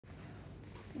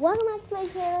Welcome back to my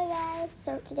channel, guys.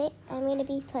 So today I'm going to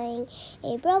be playing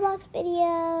a Roblox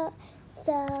video.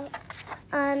 So,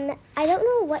 I don't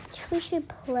know what we should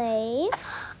play,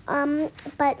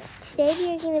 but today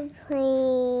we're going to be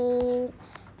playing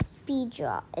Speed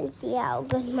Draw and see how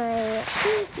good my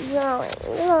drawing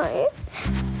is.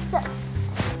 So,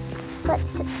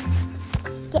 let's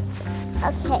skip.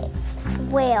 Okay,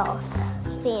 whales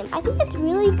theme. I think that's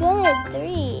really good.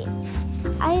 3.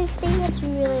 I think that's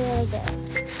really good.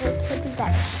 It could be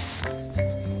better.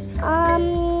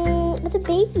 It's a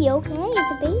baby, okay?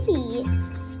 It's a baby.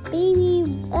 Baby,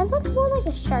 that looks more like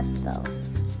a shark though.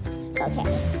 Okay,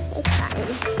 it's fine.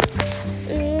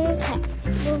 Okay,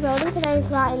 we're rolling because I've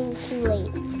gotten too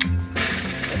late.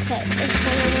 Okay, it's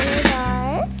kind of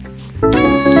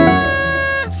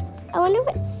I wonder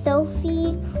what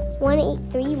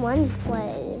Sophie1831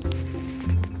 was.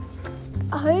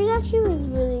 Hers actually was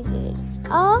really good.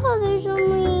 Oh, there's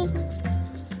only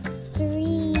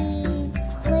 3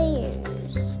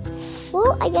 players.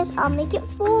 Well, I guess I'll make it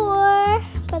 4.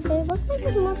 But there looks like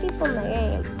there's more people in the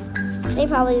game. They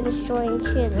probably destroying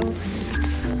too.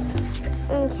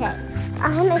 Okay.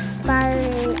 I'm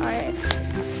aspiring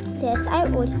artist. I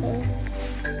always play this.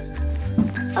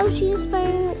 Oh, she's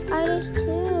aspiring artist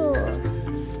too.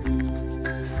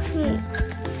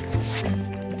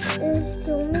 There's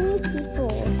so many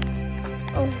people.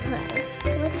 Okay.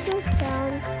 Let's go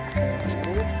down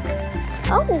here.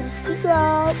 Oh, speed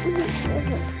draw.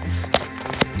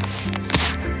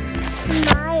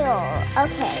 Smile.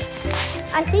 Okay.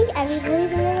 I think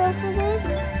everybody's gonna go for this.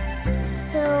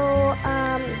 So,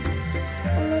 I'm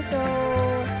gonna go.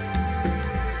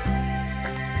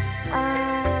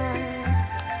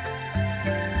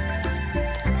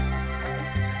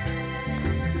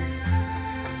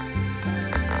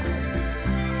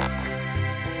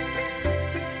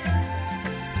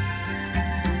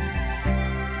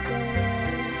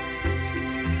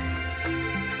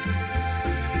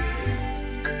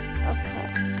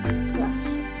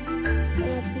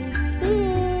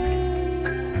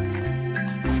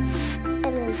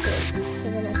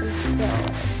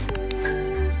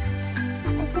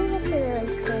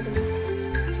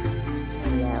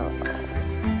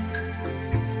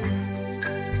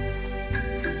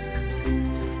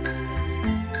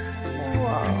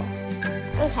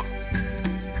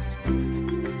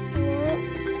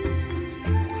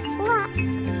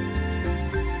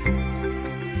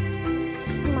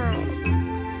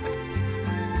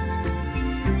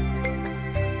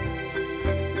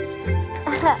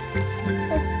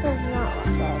 This does not look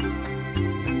good.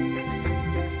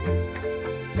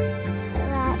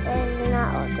 That does not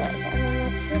look good. I mean,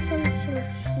 let's look into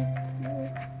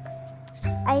cheekies.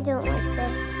 I don't like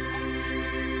this.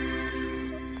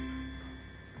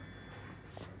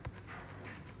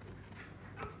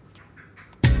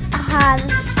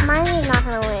 Mine is not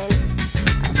gonna win.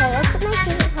 Okay, let's put my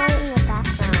favorite part in the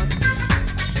background.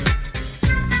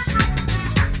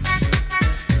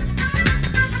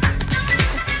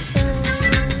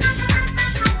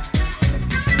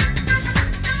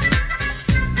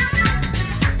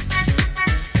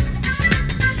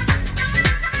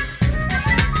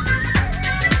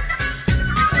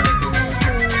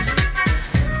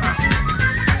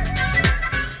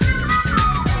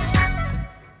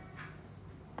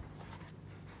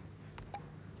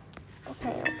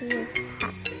 Okay, I'll be his hat.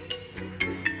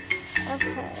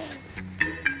 Okay.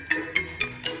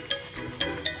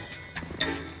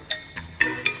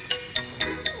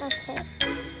 Okay.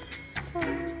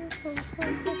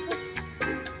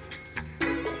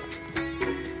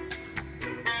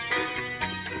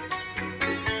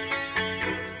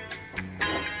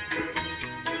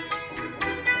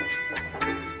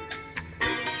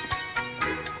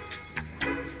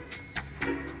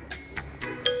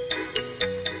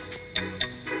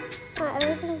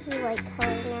 Everything's like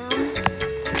color now.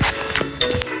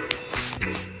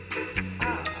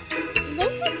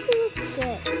 This actually looks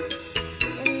good.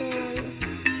 And then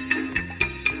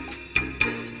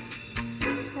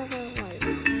color white.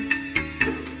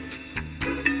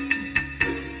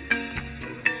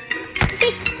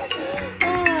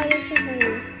 Oh, that's so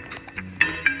funny.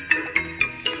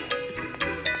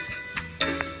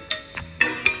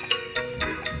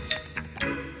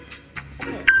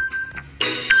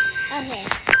 Okay.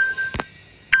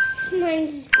 Mine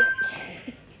is good.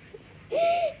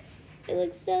 It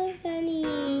looks so funny. I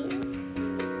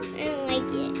don't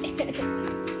like it.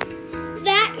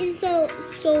 That is so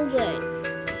good.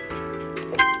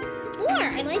 4,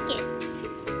 I like it.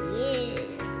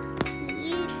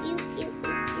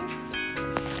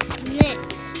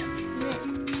 Next.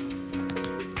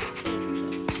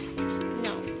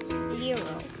 No. 0.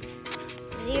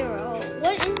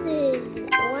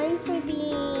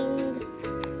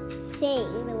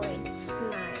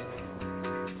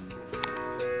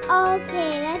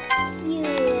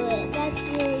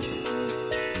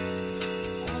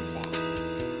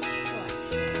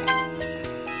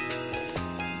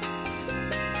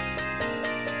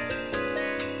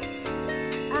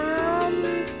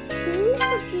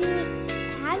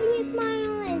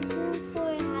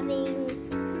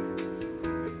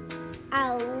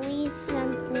 at least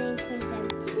something percent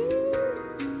too.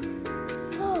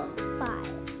 Oh, 5.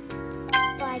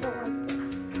 But I don't like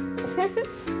this.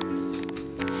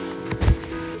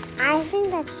 I think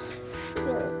that's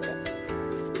really good.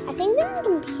 I think they're on a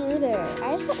computer.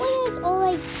 I just don't want it all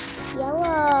like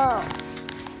yellow.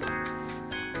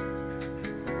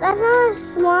 That's not a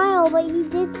smile, but you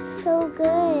did so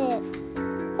good.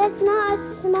 That's not a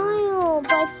smile,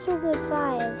 but it's so good.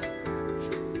 5.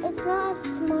 It's not a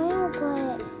smile,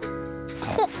 but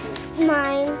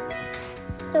mine.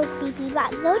 So creepy.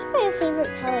 But those are my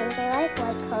favorite colors. I like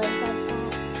light colors like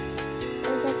that.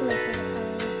 Those are my favorite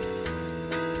colors.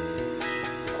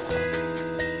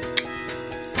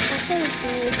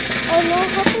 Oh no,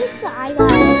 hopefully it's the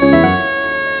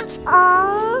eyeglasses.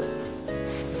 Aww.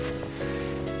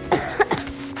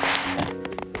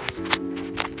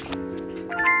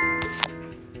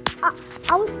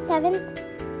 I was 7th.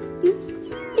 You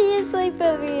seriously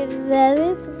put me in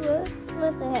 7th?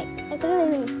 What the heck? I could have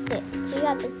been 6. We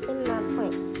got the same amount of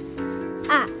points. I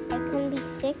couldn't be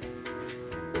 6.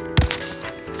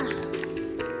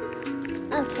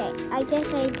 Okay, I guess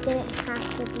I didn't have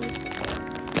to be 6.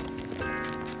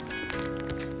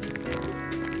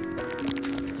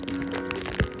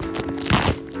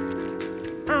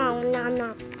 Oh, no, I'm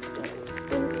not.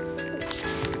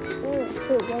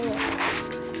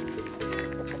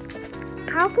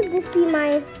 How could this be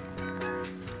my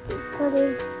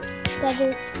brother?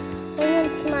 And then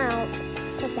smile.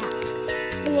 Put that.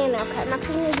 And then okay, I'm not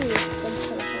going to do this.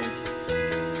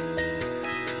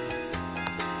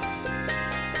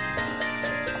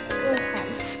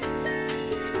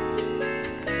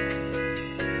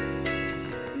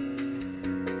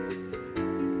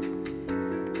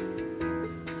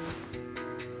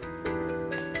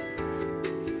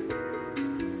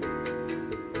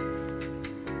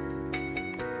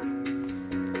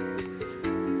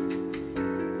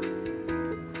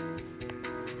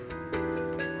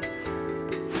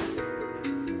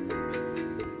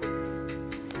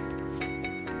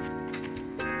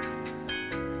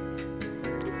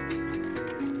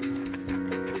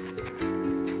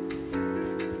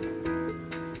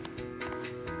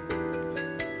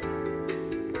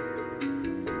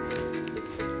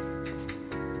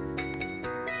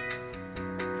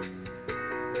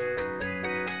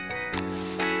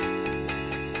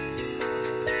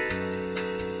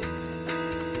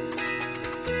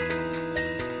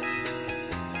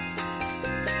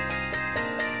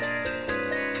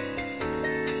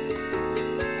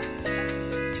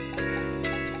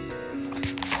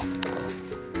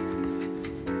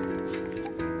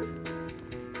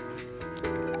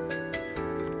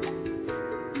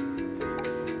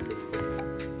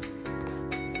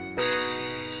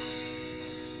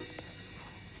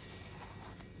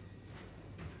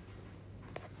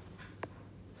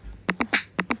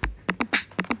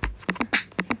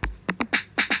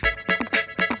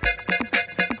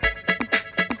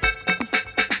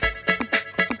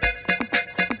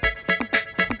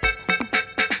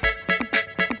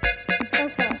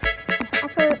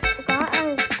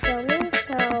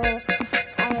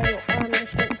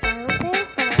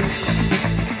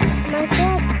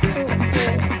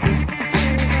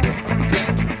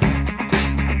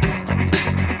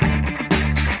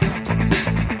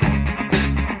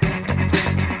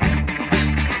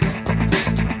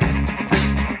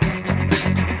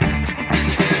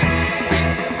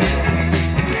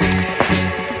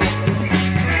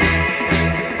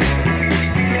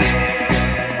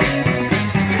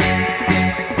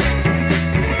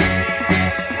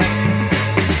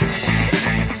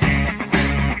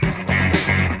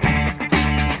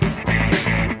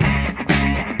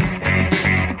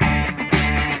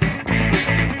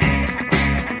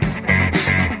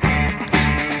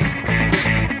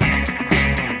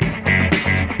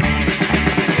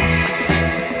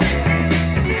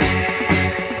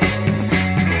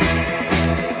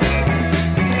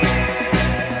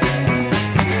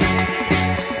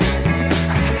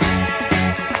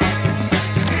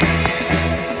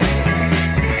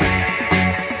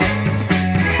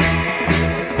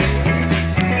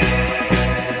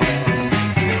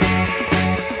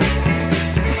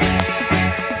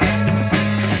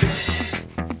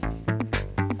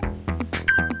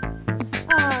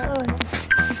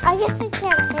 guess I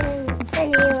can't find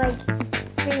any like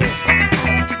things.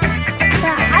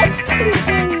 But I think it's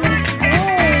good.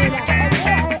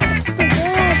 It's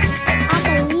good. I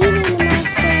believe in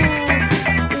myself.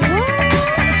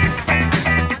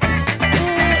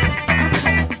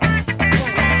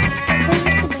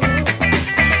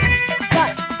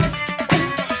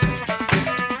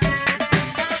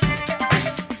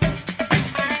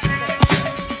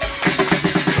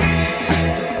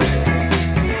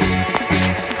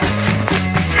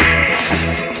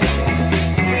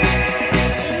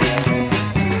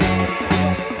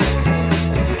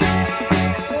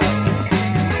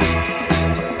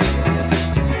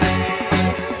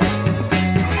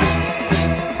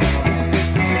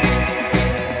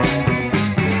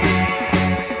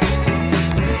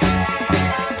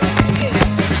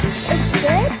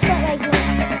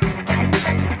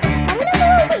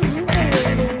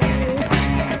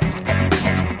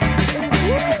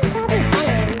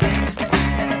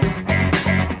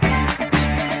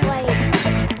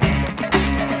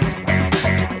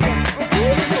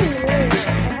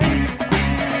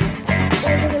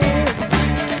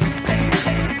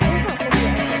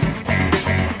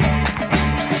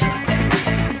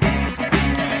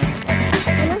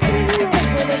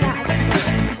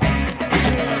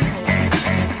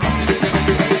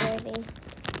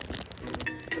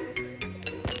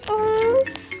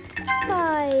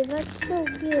 Yay, that's so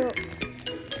cute.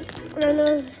 And I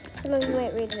know some of you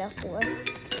might read it out for.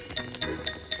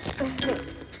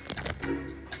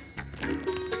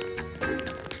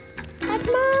 That's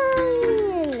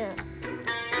mine!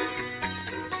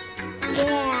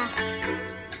 Yeah.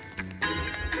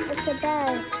 It's the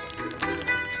best.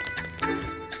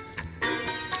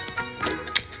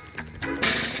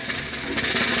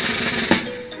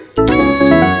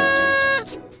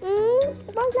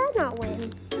 Why did that not win?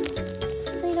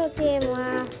 Please don't see him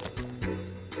last.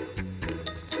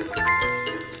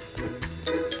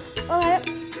 Alright.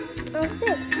 Oh, 6.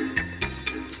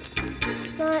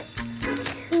 Not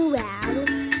too bad.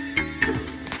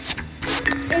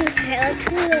 Okay, let's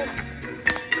do it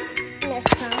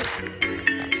next time.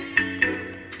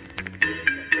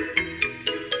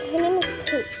 Her name is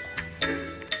Poop.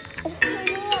 I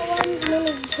know that one's name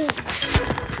is Poop.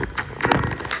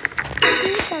 Do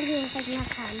something like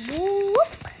next time. Whoop.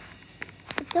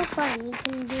 It's so fun. You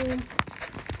can do